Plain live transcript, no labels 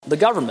the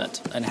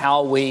government and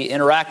how we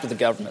interact with the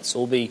government. So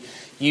we'll be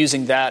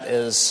using that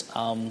as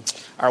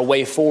our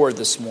way forward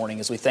this morning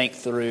as we think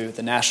through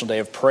the National Day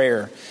of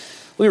Prayer.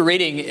 We'll be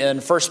reading in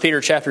 1 Peter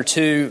chapter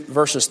 2,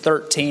 verses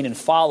 13 and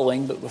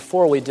following. But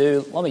before we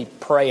do, let me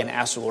pray and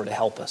ask the Lord to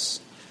help us.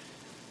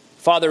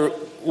 Father,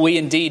 we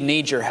indeed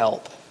need your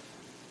help.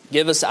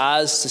 Give us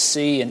eyes to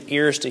see and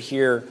ears to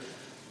hear.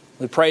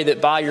 We pray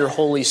that by your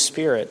Holy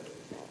Spirit,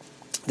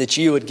 that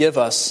you would give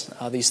us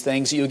these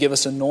things, that you would give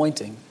us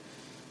anointing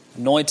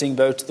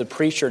both to the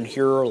preacher and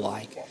hearer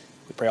alike.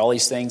 We pray all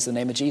these things in the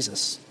name of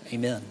Jesus.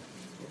 Amen.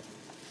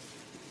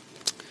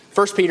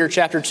 1 Peter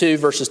chapter 2,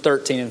 verses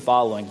 13 and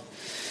following.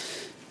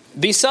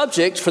 Be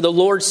subject for the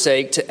Lord's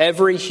sake to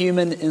every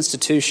human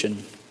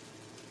institution,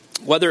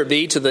 whether it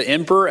be to the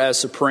emperor as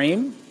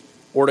supreme,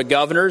 or to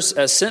governors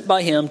as sent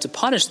by him to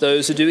punish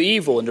those who do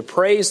evil and to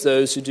praise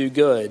those who do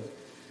good.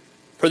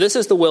 For this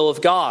is the will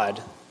of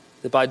God,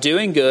 that by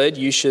doing good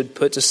you should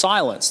put to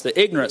silence the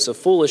ignorance of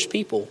foolish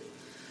people.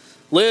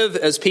 Live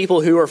as people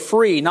who are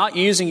free, not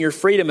using your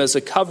freedom as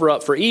a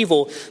cover-up for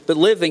evil, but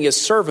living as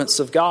servants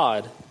of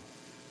God.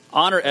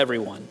 Honor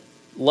everyone.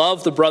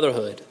 Love the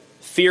brotherhood.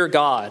 Fear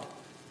God.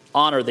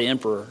 Honor the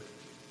emperor.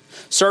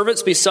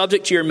 Servants, be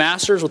subject to your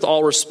masters with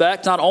all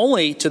respect, not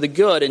only to the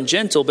good and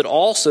gentle, but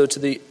also to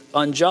the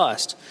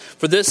unjust.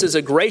 For this is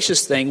a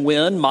gracious thing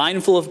when,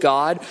 mindful of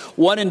God,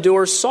 one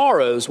endures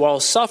sorrows while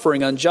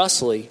suffering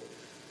unjustly.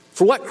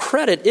 For what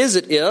credit is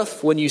it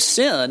if, when you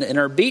sin and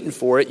are beaten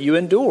for it, you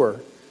endure?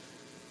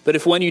 But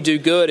if when you do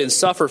good and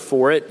suffer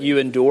for it, you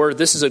endure,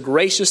 this is a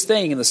gracious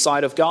thing in the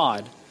sight of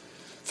God.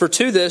 For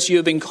to this you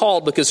have been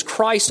called, because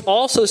Christ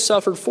also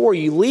suffered for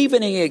you,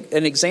 leaving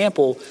an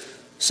example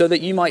so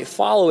that you might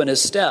follow in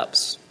his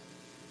steps.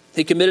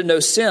 He committed no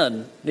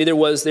sin, neither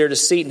was there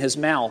deceit in his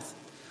mouth.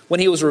 When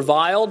he was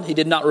reviled, he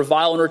did not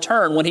revile in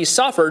return. When he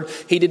suffered,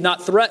 he did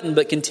not threaten,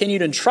 but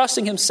continued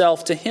entrusting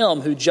himself to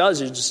him who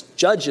judges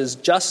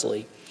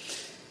justly.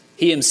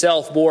 He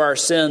himself bore our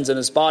sins in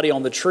his body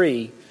on the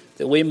tree,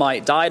 that we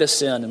might die to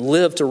sin and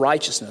live to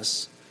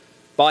righteousness.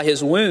 By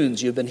his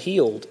wounds you have been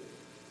healed,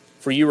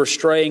 for you were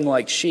straying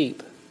like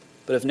sheep,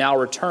 but have now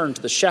returned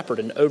to the shepherd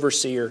and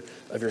overseer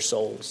of your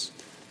souls.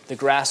 The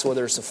grass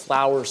withers, the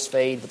flowers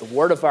fade, but the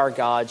word of our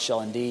God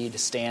shall indeed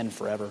stand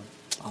forever.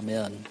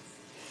 Amen.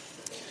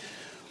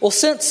 Well,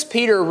 since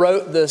Peter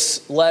wrote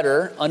this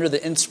letter under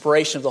the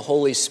inspiration of the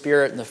Holy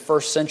Spirit in the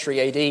 1st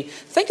century AD,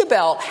 think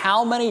about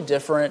how many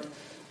different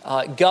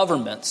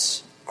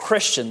governments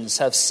Christians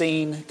have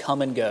seen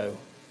come and go.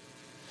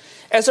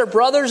 As our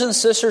brothers and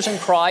sisters in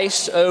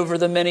Christ over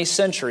the many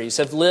centuries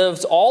have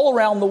lived all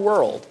around the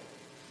world,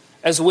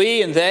 as we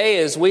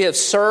have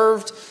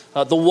served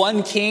the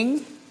one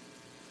King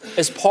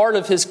as part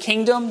of his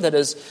kingdom that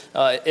is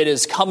it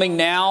is coming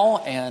now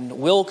and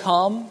will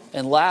come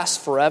and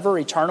last forever,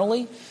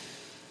 eternally,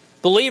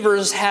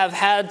 believers have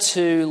had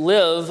to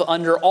live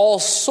under all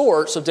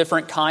sorts of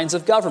different kinds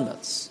of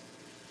governments.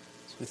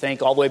 So we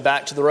think all the way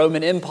back to the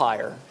Roman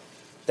Empire.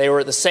 They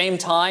were at the same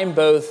time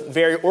both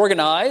very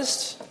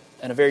organized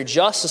and a very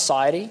just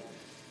society,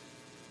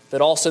 but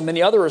also in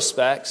many other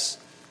respects,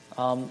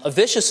 a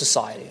vicious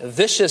society, a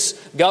vicious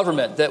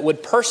government that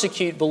would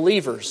persecute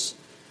believers.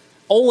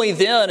 Only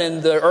then, in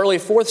the early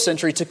 4th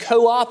century, to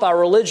co-opt our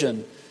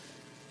religion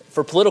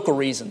for political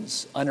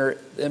reasons under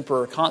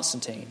Emperor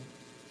Constantine.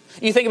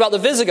 You think about the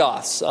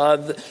Visigoths,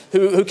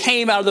 who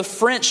came out of the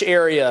French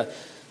area,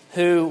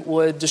 who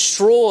would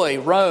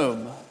destroy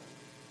Rome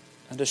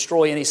and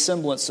destroy any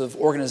semblance of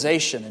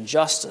organization and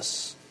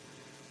justice.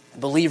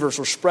 And believers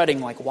were spreading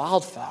like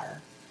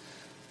wildfire.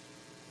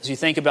 As you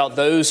think about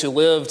those who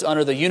lived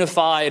under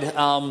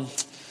the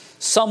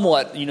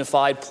somewhat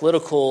unified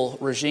political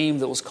regime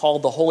that was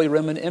called the Holy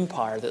Roman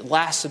Empire that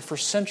lasted for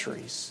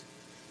centuries.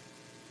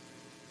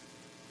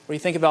 Or you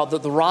think about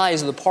the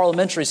rise of the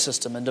parliamentary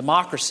system and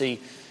democracy,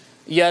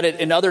 yet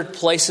in other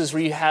places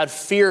where you had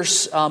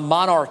fierce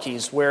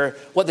monarchies where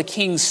what the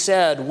king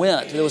said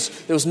went. There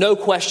was no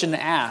question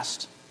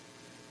asked.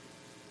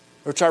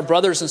 Or to our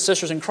brothers and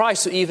sisters in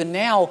Christ who even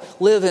now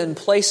live in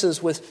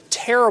places with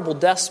terrible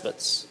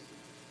despots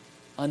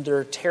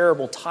under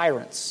terrible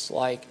tyrants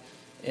like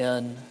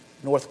in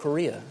North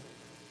Korea.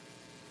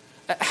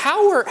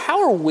 How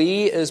are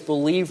we as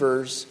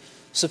believers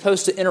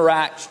supposed to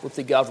interact with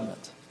the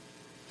government?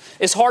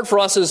 It's hard for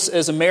us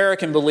as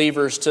American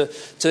believers to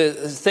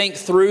think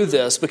through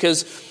this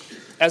because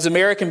as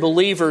American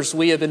believers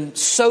we have been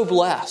so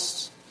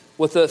blessed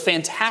with a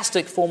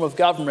fantastic form of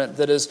government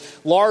that is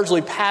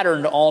largely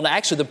patterned on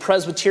actually the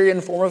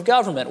Presbyterian form of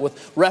government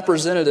with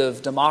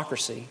representative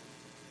democracy.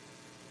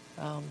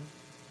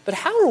 But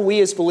how are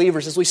we as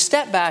believers, as we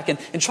step back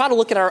and try to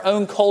look at our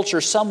own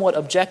culture somewhat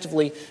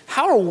objectively,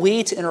 how are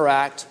we to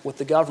interact with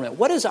the government?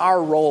 What is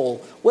our role?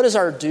 What is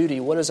our duty?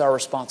 What is our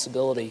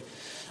responsibility?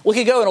 We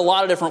could go in a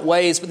lot of different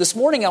ways, but this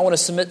morning I want to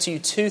submit to you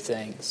two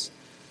things.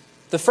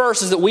 The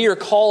first is that we are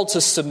called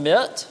to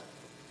submit,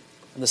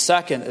 and the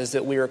second is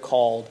that we are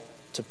called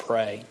to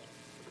pray.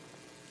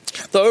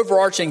 The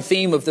overarching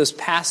theme of this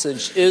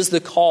passage is the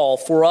call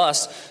for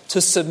us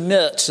to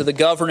submit to the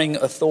governing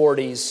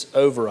authorities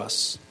over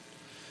us.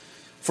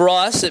 For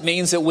us, it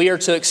means that we are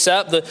to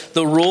accept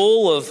the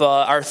rule of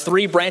our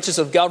three branches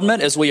of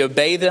government as we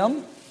obey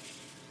them.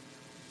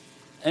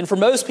 And for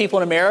most people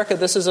in America,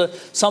 this is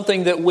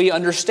something that we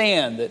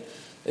understand, that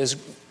is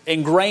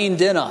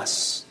ingrained in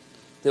us,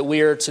 that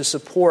we are to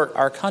support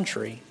our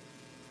country.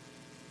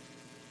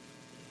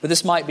 But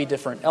this might be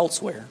different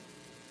elsewhere.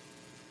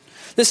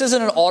 This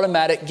isn't an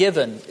automatic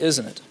given,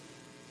 isn't it?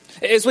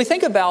 As we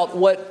think about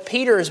what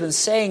Peter has been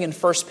saying in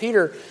 1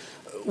 Peter,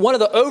 one of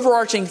the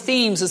overarching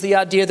themes is the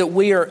idea that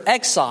we are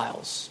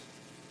exiles,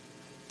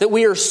 that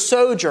we are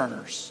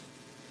sojourners,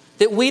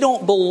 that we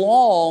don't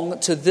belong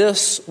to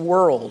this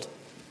world.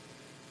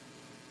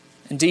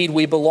 Indeed,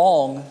 we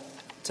belong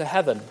to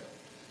heaven.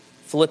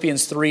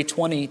 Philippians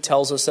 3:20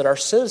 tells us that our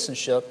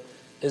citizenship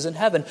is in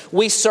heaven.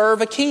 We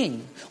serve a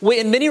king.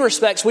 In many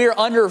respects, we are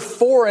under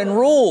foreign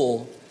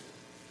rule,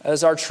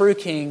 as our true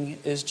king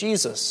is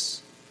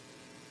Jesus.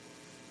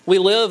 We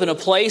live in a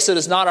place that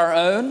is not our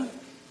own.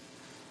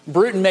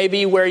 Bruton may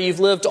be where you've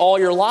lived all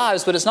your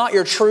lives, but it's not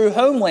your true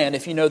homeland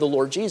if you know the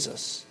Lord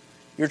Jesus.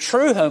 Your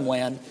true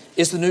homeland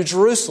is the New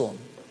Jerusalem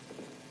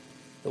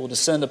that will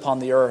descend upon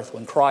the earth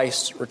when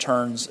Christ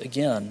returns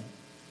again.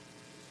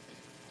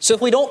 So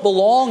if we don't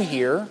belong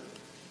here,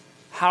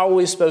 how are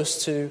we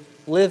supposed to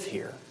live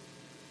here?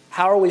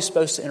 How are we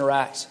supposed to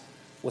interact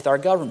with our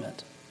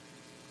government?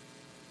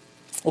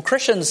 Well,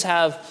 Christians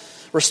have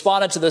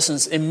responded to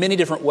this in many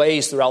different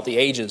ways throughout the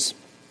ages.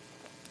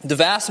 The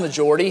vast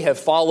majority have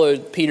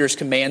followed Peter's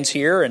commands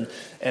here,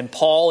 and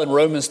Paul in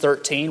Romans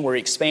 13, where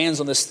he expands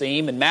on this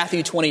theme, in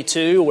Matthew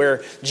 22,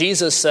 where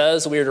Jesus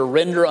says we are to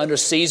render unto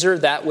Caesar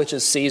that which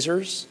is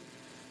Caesar's.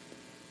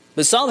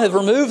 But some have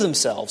removed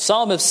themselves.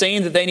 Some have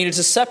seen that they needed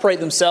to separate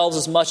themselves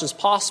as much as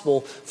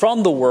possible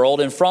from the world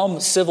and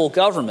from civil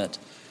government.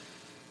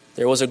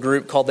 There was a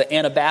group called the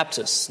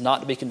Anabaptists,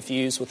 not to be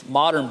confused with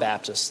modern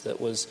Baptists,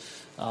 that was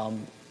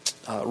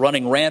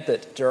running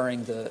rampant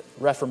during the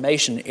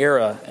Reformation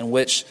era, in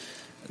which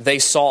they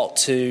sought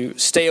to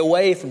stay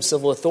away from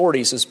civil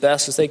authorities as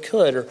best as they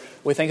could. Or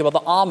we think about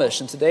the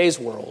Amish in today's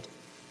world.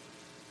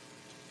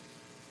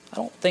 I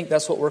don't think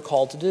that's what we're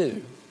called to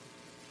do.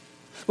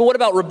 But what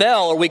about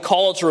rebel? Are we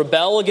called to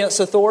rebel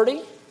against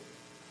authority?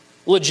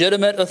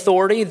 Legitimate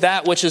authority,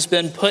 that which has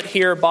been put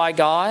here by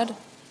God?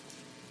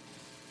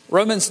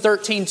 Romans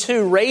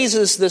 13:2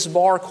 raises this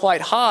bar quite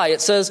high.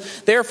 It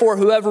says, therefore,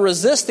 whoever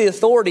resists the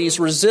authorities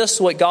resists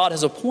what God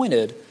has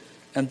appointed,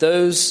 and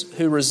those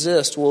who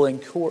resist will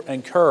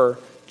incur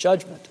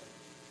judgment.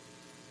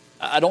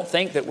 I don't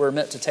think that we're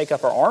meant to take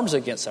up our arms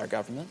against our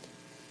government.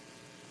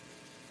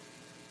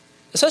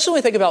 Especially when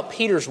we think about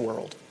Peter's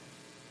world.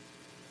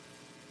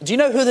 Do you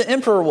know who the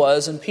emperor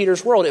was in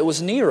Peter's world? It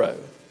was Nero.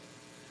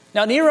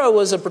 Now, Nero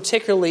was a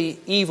particularly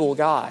evil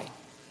guy.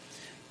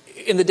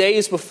 In the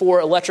days before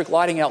electric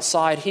lighting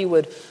outside, he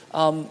would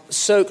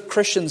soak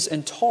Christians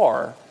in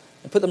tar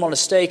and put them on a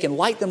stake and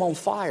light them on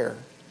fire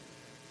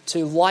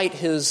to light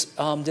his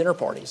dinner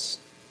parties.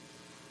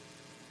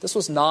 This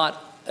was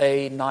not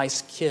a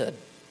nice kid,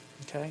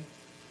 okay?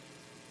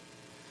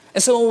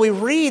 And so when we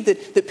read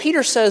that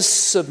Peter says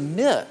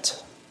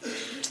submit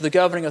to the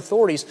governing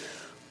authorities,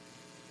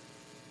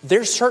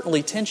 there's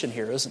certainly tension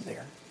here, isn't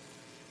there?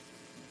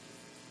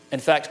 In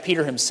fact,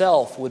 Peter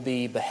himself would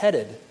be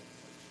beheaded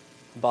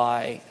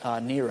by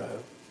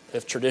Nero,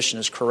 if tradition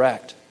is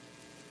correct.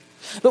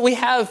 But we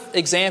have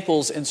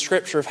examples in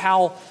Scripture of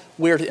how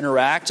we're to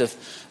interact, of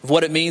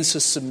what it means to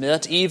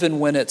submit, even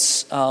when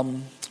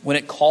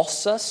it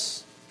costs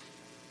us.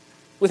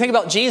 We think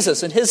about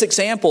Jesus and his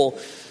example.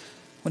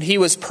 When he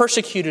was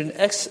persecuted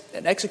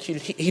and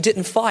executed, he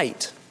didn't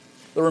fight,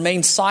 but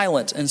remained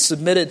silent and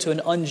submitted to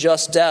an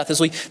unjust death. As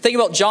we think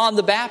about John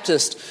the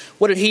Baptist,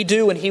 what did he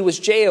do when he was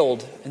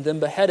jailed and then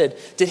beheaded?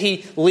 Did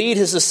he lead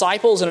his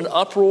disciples in an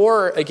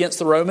uproar against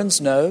the Romans?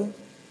 No.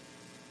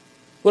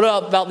 What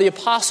about the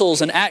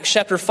apostles in Acts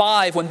chapter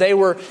 5 when they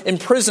were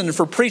imprisoned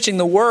for preaching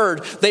the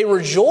word? They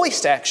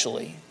rejoiced,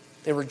 actually.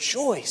 They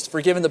rejoiced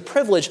for giving the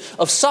privilege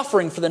of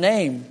suffering for the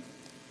name.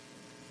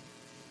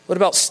 What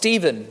about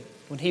Stephen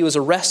when he was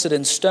arrested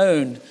and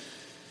stoned?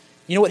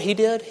 You know what he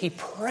did? He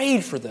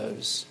prayed for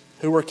those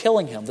who were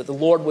killing him, that the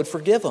Lord would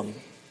forgive them.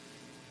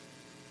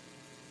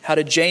 How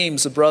did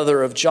James, the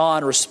brother of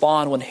John,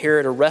 respond when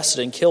Herod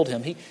arrested and killed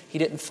him? He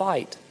didn't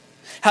fight.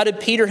 How did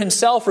Peter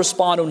himself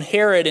respond when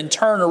Herod in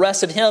turn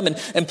arrested him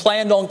and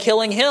planned on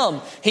killing him?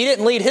 He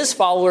didn't lead his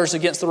followers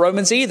against the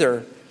Romans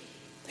either.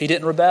 He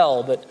didn't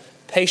rebel, but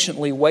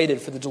patiently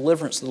waited for the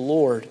deliverance of the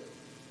Lord.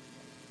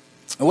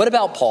 And what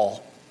about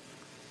Paul?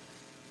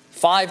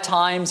 5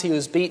 times he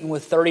was beaten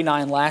with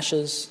 39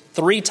 lashes,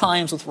 3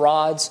 times with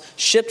rods,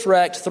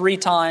 shipwrecked 3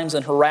 times,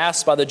 and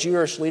harassed by the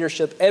Jewish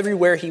leadership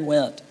everywhere he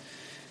went.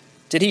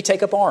 Did he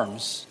take up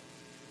arms?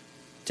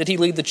 Did he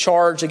lead the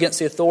charge against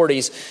the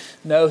authorities?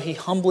 No, he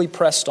humbly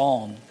pressed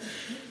on,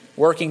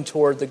 working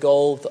toward the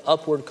goal of the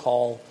upward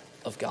call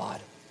of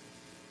God.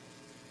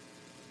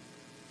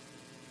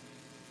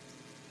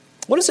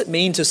 What does it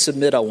mean to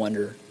submit, I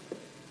wonder?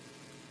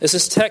 As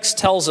this text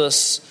tells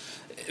us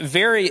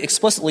very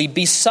explicitly,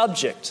 be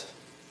subject,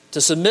 to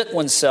submit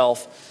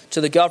oneself to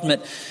the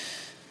government.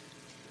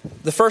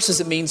 The first is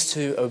it means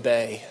to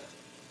obey.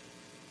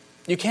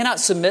 You cannot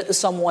submit to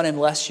someone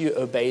unless you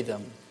obey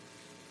them.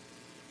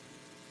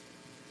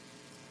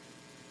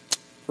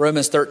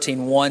 Romans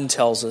 13:1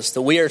 tells us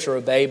that we are to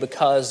obey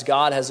because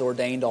God has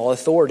ordained all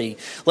authority.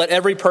 Let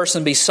every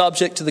person be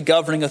subject to the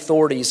governing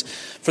authorities,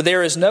 for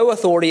there is no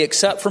authority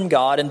except from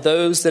God, and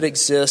those that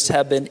exist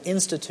have been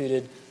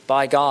instituted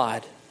by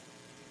God.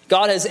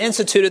 God has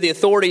instituted the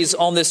authorities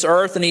on this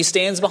earth, and He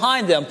stands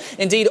behind them.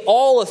 Indeed,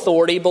 all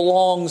authority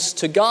belongs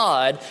to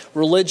God.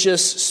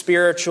 Religious,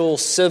 spiritual,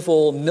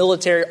 civil,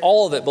 military,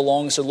 all of it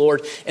belongs to the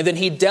Lord. And then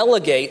He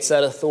delegates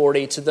that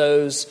authority to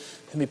those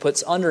whom He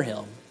puts under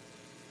Him,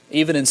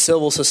 even in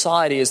civil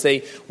society, as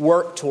they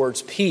work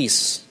towards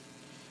peace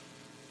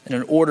and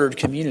an ordered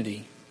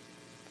community.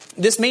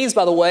 This means,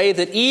 by the way,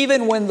 that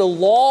even when the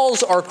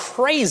laws are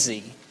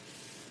crazy,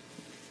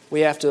 we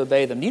have to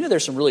obey them. Do you know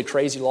there's some really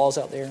crazy laws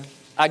out there?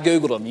 I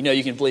Googled them. You know,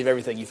 you can believe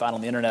everything you find on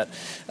the internet.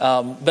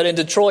 But in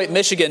Detroit,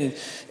 Michigan,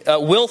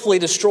 willfully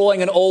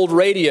destroying an old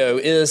radio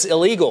is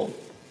illegal.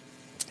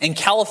 In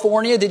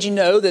California, did you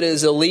know that it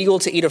is illegal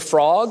to eat a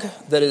frog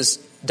that has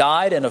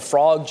died in a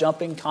frog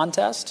jumping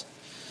contest?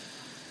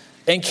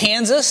 In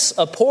Kansas,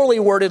 a poorly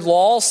worded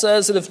law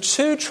says that if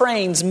two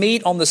trains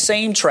meet on the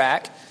same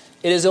track,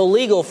 it is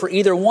illegal for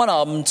either one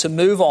of them to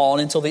move on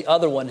until the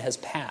other one has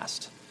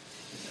passed.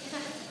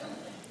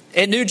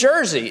 In New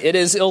Jersey, it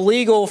is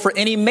illegal for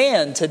any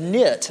man to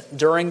knit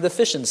during the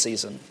fishing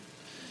season.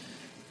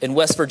 In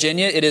West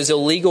Virginia, it is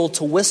illegal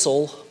to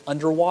whistle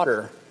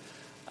underwater.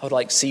 I would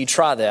like to see you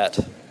try that.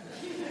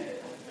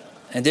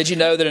 And did you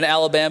know that in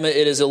Alabama,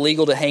 it is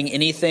illegal to hang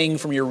anything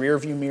from your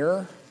rearview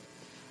mirror?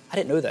 I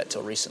didn't know that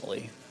till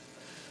recently.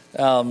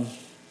 Certainly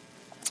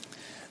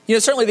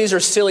these are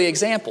silly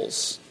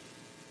examples.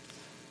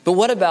 But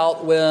what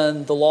about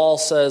when the law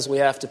says we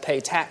have to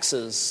pay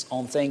taxes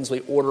on things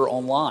we order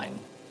online?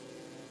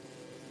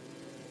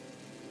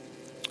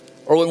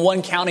 Or when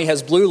one county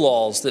has blue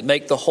laws that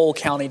make the whole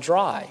county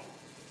dry?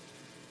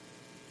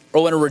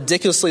 Or when a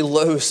ridiculously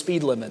low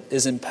speed limit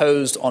is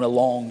imposed on a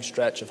long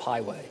stretch of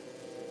highway?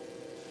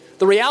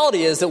 The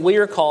reality is that we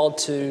are called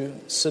to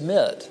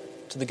submit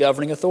to the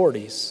governing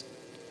authorities.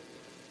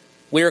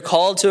 We are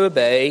called to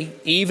obey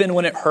even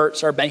when it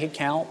hurts our bank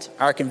account,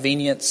 our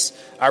convenience,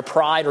 our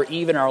pride, or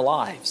even our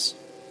lives.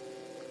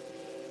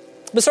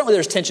 But certainly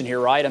there's tension here,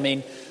 right? I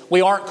mean,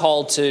 we aren't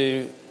called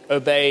to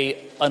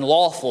obey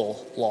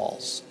unlawful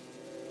laws.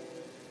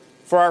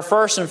 For our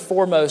first and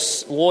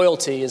foremost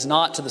loyalty is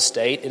not to the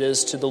state, it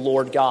is to the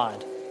Lord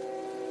God.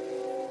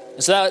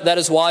 And so that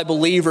is why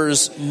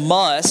believers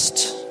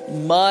must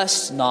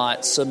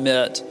not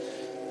submit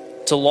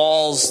to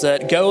laws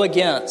that go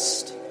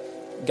against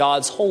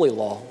God's holy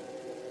law.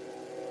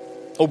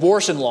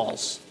 Abortion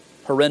laws,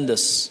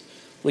 horrendous.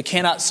 We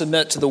cannot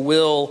submit to the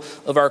will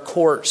of our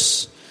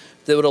courts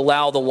that would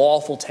allow the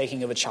lawful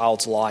taking of a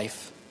child's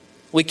life.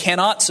 We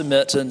cannot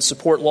submit and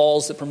support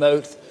laws that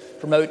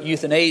promote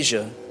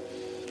euthanasia.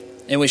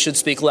 And we should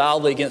speak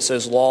loudly against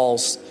those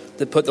laws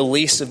that put the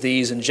least of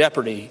these in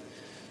jeopardy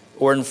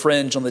or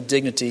infringe on the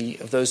dignity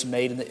of those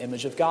made in the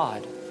image of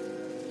God.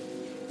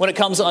 When it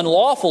comes to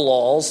unlawful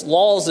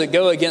laws that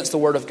go against the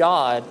Word of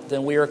God,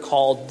 then we are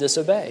called to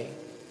disobey.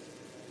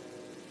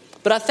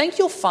 But I think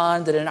you'll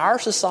find that in our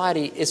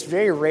society, it's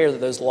very rare that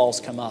those laws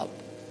come up.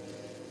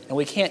 And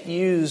we can't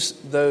use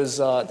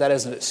that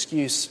as an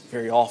excuse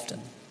very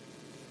often.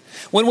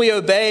 When we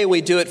obey,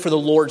 we do it for the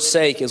Lord's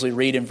sake, as we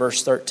read in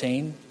verse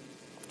 13.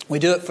 We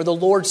do it for the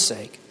Lord's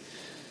sake.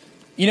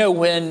 You know,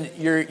 when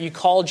you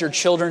called your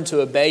children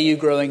to obey you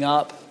growing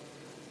up,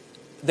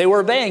 they were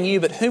obeying you,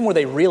 but whom were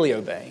they really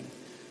obeying?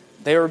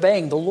 They were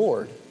obeying the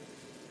Lord.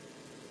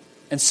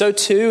 And so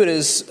too, it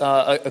is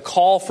a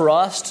call for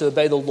us to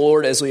obey the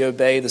Lord as we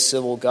obey the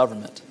civil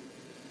government.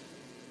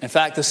 In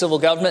fact, the civil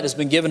government has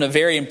been given a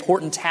very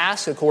important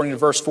task, according to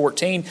verse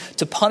 14,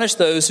 to punish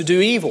those who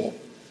do evil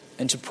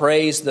and to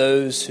praise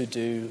those who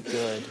do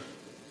good.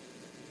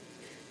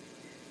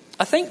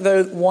 I think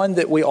the one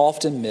that we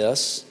often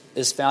miss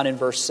is found in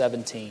verse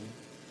 17.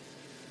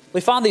 We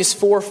find these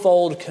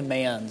fourfold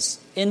commands,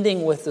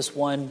 ending with this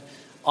one,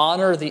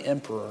 honor the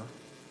emperor.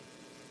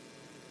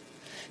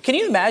 Can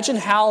you imagine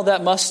how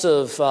that must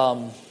have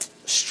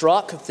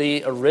struck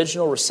the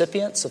original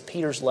recipients of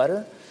Peter's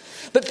letter?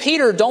 But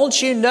Peter, don't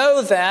you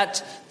know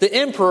that the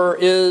emperor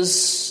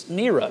is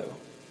Nero?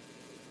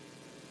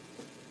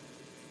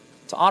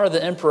 To honor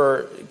the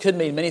emperor could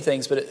mean many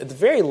things, but at the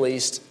very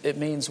least, it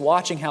means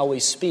watching how we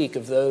speak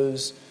of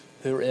those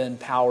who are in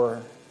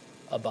power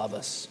above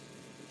us.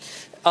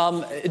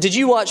 Did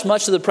you watch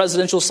much of the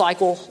presidential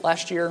cycle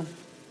last year?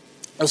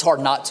 It was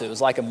hard not to. It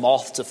was like a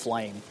moth to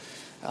flame.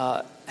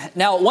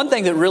 Now, one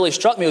thing that really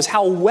struck me was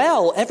how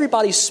well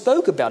everybody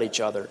spoke about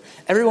each other.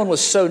 Everyone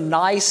was so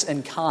nice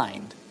and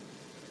kind.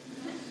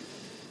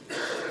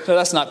 No,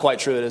 that's not quite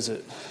true, is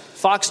it?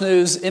 Fox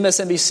News,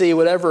 MSNBC,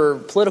 whatever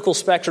political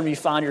spectrum you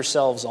find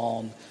yourselves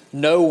on,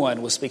 no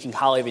one was speaking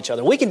highly of each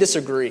other. We can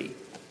disagree.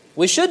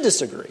 We should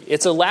disagree.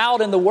 It's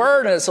allowed in the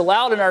Word and it's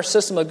allowed in our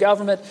system of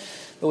government,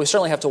 but we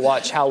certainly have to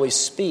watch how we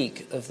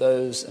speak of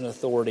those in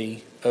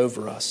authority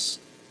over us.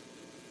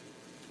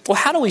 Well,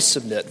 how do we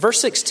submit? Verse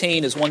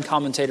 16, as one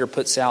commentator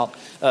points out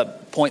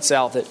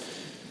that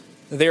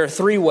there are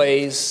three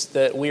ways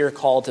that we are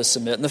called to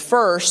submit. And the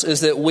first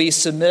is that we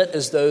submit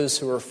as those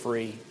who are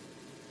free.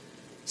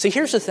 See,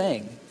 here's the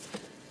thing.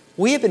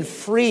 We have been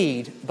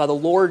freed by the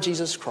Lord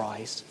Jesus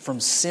Christ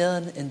from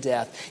sin and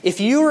death. If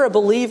you are a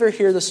believer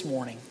here this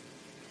morning,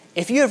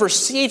 if you have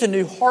received a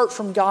new heart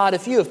from God,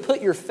 if you have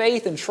put your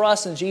faith and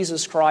trust in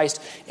Jesus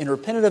Christ and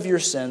repented of your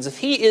sins, if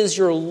He is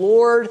your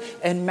Lord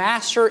and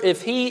Master,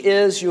 if He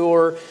is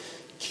your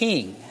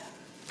King,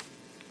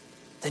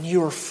 then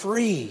you are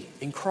free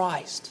in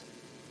Christ.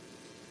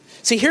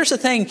 See, here's the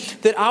thing,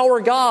 that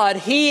our God,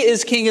 He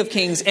is King of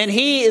Kings, and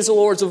He is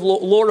Lord of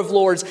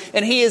Lords,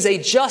 and He is a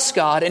just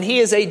God, and He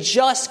is a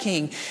just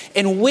King,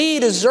 and we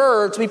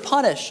deserve to be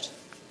punished.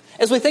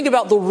 As we think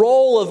about the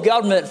role of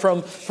government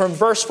from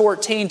verse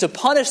 14, to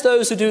punish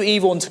those who do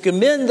evil and to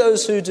commend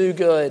those who do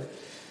good,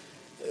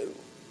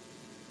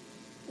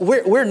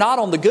 we're not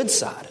on the good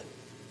side.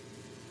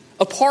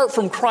 Apart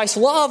from Christ's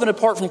love and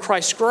apart from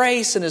Christ's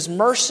grace and His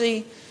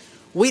mercy,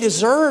 we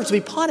deserve to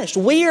be punished.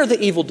 We are the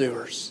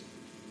evildoers.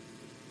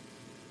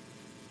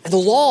 And the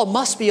law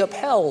must be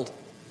upheld.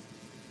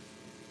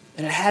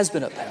 And it has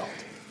been upheld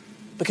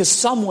because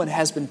someone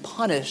has been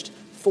punished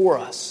for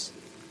us.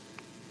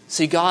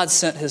 See, God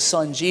sent His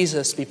Son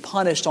Jesus to be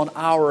punished on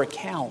our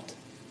account,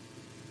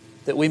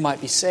 that we might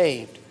be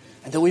saved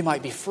and that we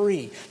might be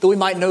free, that we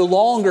might no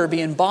longer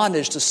be in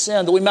bondage to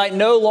sin, that we might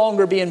no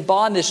longer be in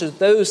bondage to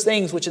those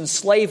things which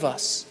enslave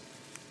us.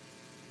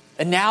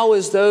 And now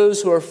as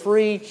those who are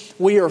free,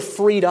 we are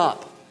freed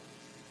up,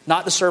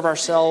 not to serve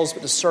ourselves,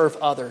 but to serve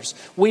others.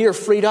 We are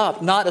freed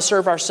up, not to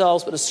serve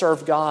ourselves, but to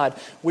serve God.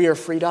 We are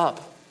freed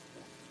up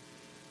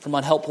from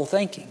unhelpful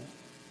thinking.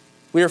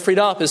 We are freed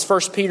up, as 1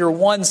 Peter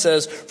 1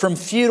 says, from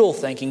futile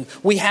thinking.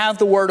 We have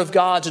the Word of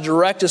God to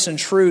direct us in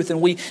truth,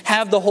 and we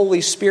have the Holy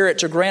Spirit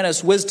to grant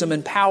us wisdom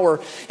and power.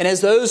 And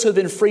as those who have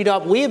been freed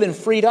up, we have been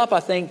freed up, I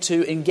think,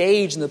 to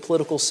engage in the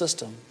political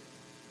system.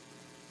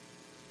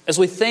 As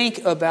we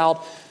think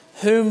about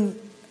who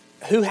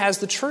has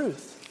the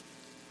truth,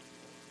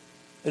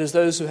 it is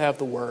those who have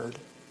the Word.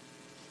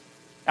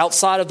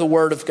 Outside of the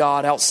Word of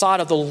God, outside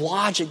of the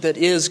logic that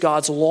is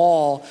God's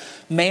law,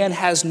 man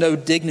has no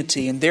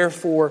dignity, and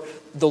therefore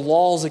the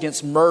laws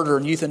against murder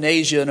and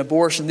euthanasia and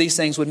abortion, these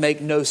things would make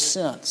no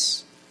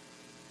sense.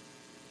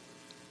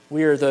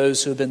 We are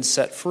those who have been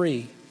set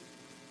free.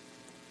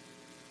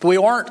 But we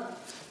aren't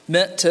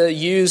meant to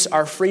use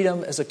our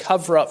freedom as a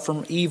cover-up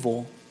from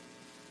evil.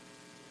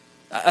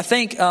 I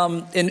think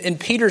in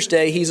Peter's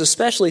day, he's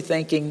especially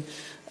thinking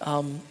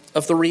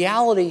of the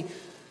reality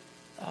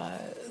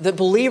that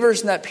believers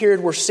in that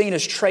period were seen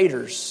as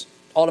traitors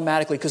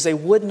automatically because they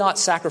would not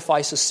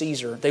sacrifice to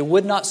Caesar. They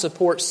would not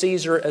support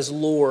Caesar as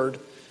Lord.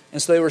 And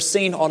so they were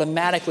seen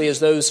automatically as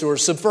those who were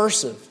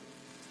subversive.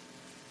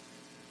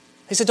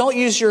 He said, don't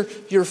use your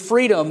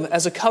freedom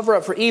as a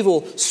cover-up for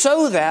evil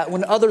so that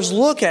when others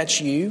look at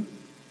you,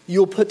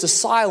 you'll put to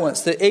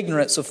silence the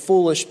ignorance of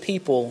foolish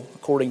people,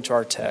 according to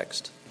our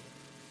text.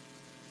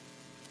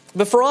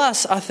 But for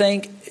us, I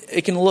think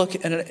it can look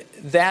in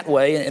that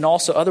way and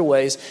also other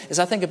ways as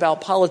I think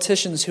about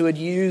politicians who had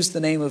used the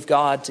name of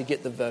God to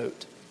get the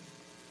vote.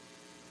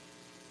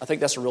 I think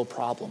that's a real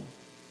problem.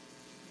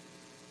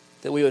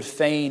 That we would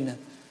feign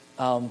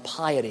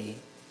piety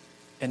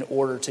in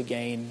order to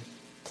gain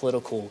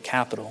political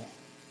capital.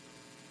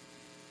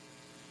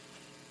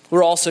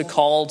 We're also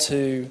called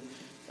to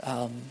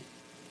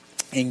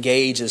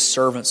engage as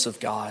servants of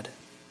God.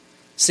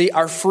 See,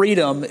 our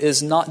freedom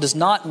does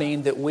not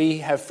mean that we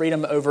have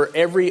freedom over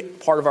every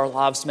part of our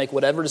lives to make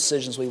whatever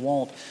decisions we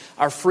want.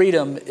 Our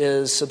freedom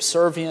is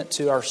subservient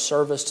to our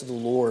service to the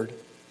Lord.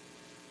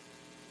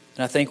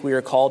 And I think we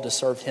are called to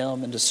serve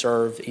Him and to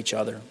serve each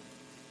other.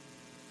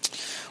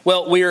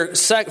 Well, we are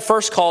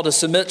first called to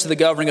submit to the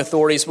governing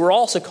authorities. We're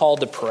also called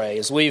to pray.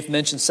 As we've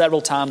mentioned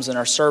several times in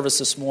our service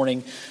this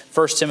morning,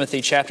 1 Timothy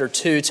chapter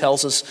 2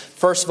 tells us,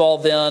 first of all,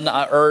 then,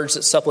 I urge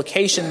that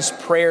supplications,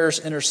 prayers,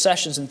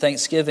 intercessions, and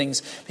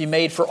thanksgivings be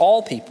made for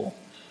all people,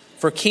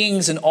 for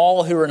kings and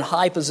all who are in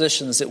high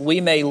positions, that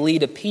we may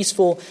lead a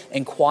peaceful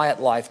and quiet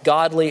life,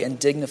 godly and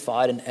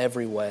dignified in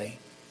every way.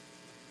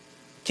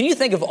 Can you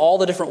think of all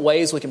the different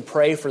ways we can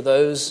pray for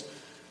those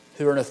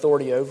who are in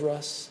authority over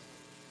us?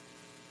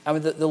 I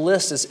mean, the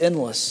list is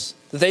endless.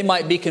 That they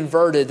might be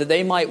converted, that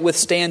they might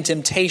withstand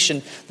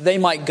temptation, that they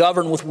might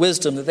govern with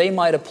wisdom, that they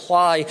might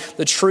apply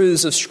the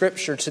truths of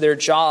Scripture to their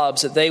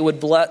jobs, that the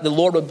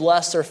Lord would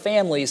bless their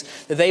families,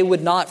 that they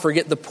would not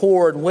forget the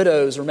poor and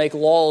widows or make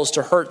laws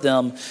to hurt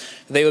them,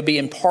 that they would be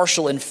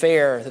impartial and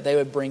fair, that they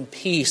would bring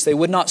peace. They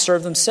would not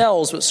serve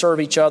themselves, but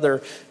serve each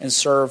other and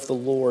serve the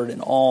Lord,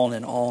 and on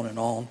and on and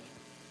on.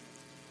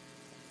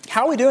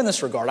 How are we doing in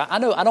this regard? I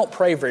know I don't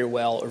pray very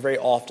well or very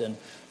often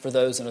for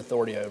those in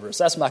authority over us.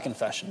 That's my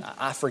confession.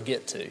 I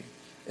forget to.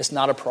 It's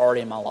not a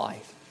priority in my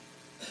life.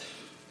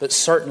 But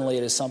certainly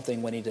it is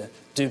something we need to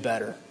do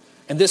better.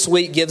 And this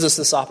week gives us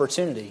this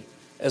opportunity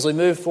as we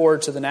move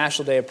forward to the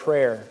National Day of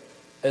Prayer,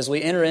 as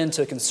we enter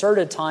into a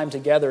concerted time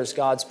together as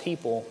God's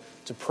people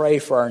to pray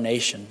for our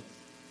nation.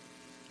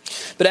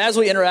 But as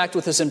we interact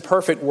with this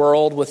imperfect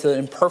world, with an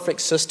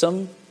imperfect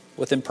system,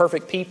 with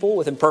imperfect people,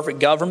 with imperfect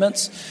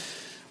governments,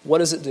 what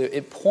does it do?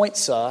 It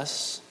points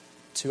us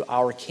to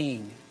our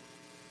King.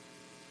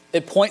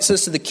 It points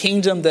us to the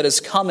kingdom that is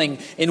coming,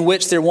 in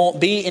which there won't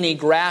be any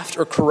graft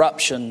or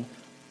corruption,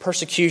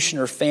 persecution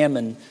or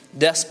famine,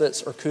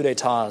 despots or coups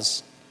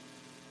d'etats.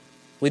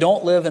 We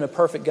don't live in a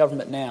perfect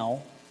government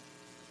now,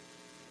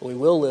 but we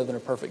will live in a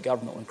perfect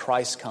government when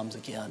Christ comes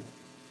again,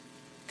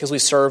 because we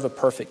serve a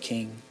perfect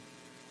King.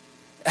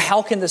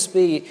 How can this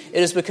be?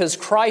 It is because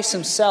Christ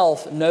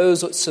himself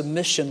knows what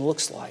submission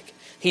looks like.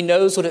 He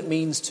knows what it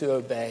means to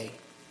obey.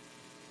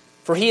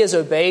 For he has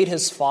obeyed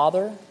his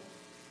Father,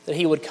 that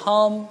he would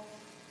come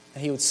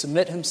and he would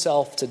submit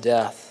himself to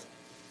death.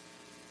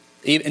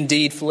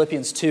 Indeed,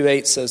 Philippians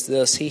 2:8 says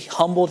this, he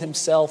humbled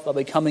himself by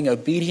becoming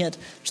obedient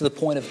to the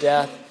point of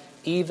death,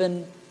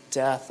 even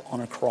death on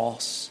a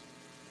cross.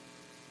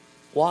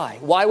 Why?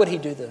 Why would he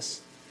do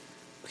this?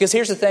 Because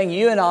here's the thing,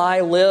 you and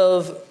I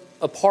live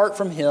apart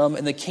from him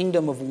in the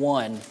kingdom of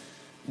one,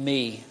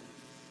 me.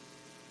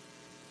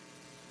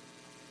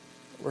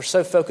 We're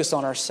so focused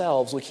on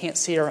ourselves, we can't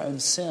see our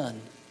own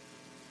sin.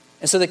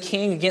 And so the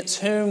King against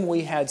whom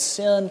we had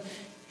sinned,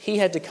 he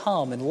had to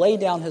come and lay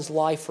down his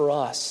life for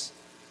us,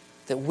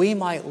 that we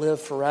might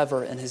live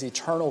forever in his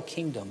eternal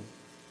kingdom.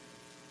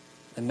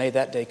 And may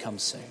that day come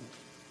soon.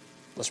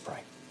 Let's pray.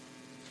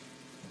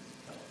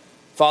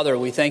 Father,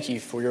 we thank you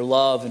for your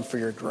love and for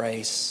your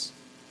grace.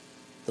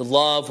 The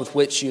love with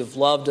which you have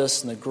loved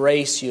us and the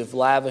grace you have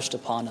lavished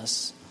upon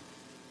us.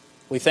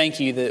 We thank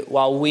you that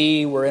while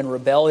we were in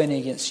rebellion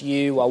against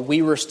you, while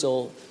we were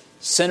still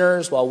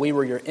sinners, while we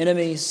were your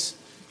enemies,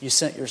 you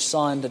sent your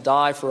Son to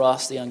die for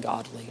us, the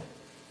ungodly.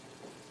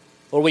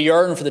 Lord, we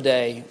yearn for the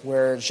day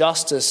where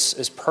justice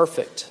is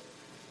perfect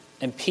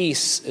and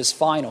peace is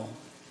final.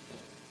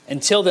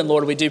 Until then,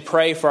 Lord, we do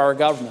pray for our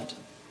government.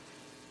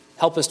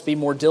 Help us to be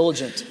more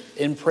diligent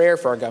in prayer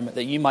for our government,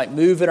 that you might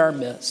move in our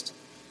midst.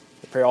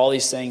 We pray all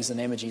these things in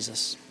the name of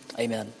Jesus. Amen.